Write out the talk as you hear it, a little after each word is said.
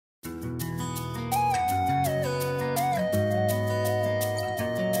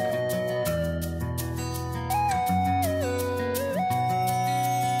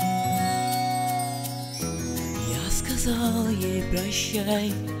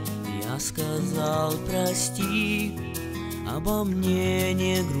Прощай, я сказал прости, обо мне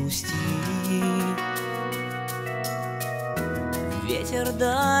не грусти. Ветер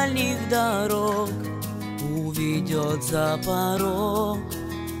дальних дорог уведет за порог,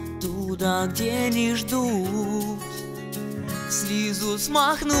 туда, где не ждут. Слезу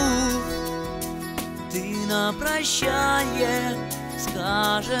смахнув, ты на прощание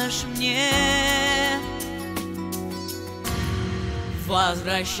скажешь мне: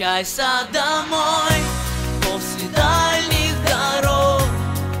 возвращайся домой после дальних дорог,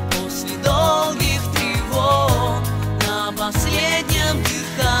 после долгих тревог, на последнем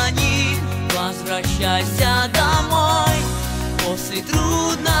дыхании. Возвращайся домой после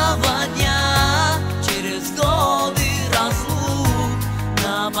трудного дня, через годы разлук,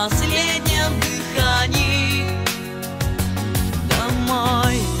 на последнем дыхании.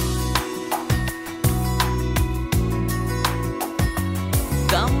 Домой,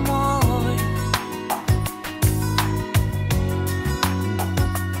 домой.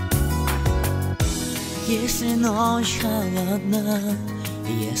 Если ночь холодна,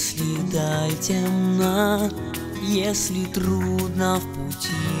 если даль темна, если трудно в пути,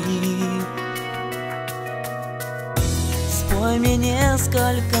 спой мне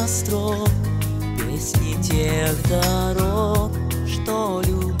несколько строк песни тех дорог, что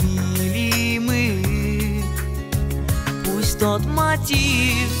любили мы. Пусть тот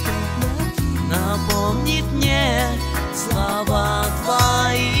мотив напомнит мне слова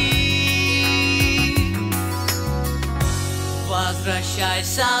твои.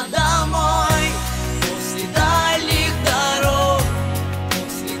 Возвращайся домой после дальних дорог,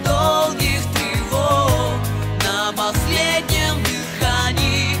 после долгих тревог, на последнем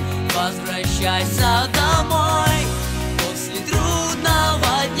дыхании. Возвращайся домой после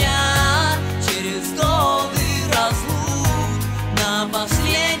трудного дня, через годы разлук, на последнем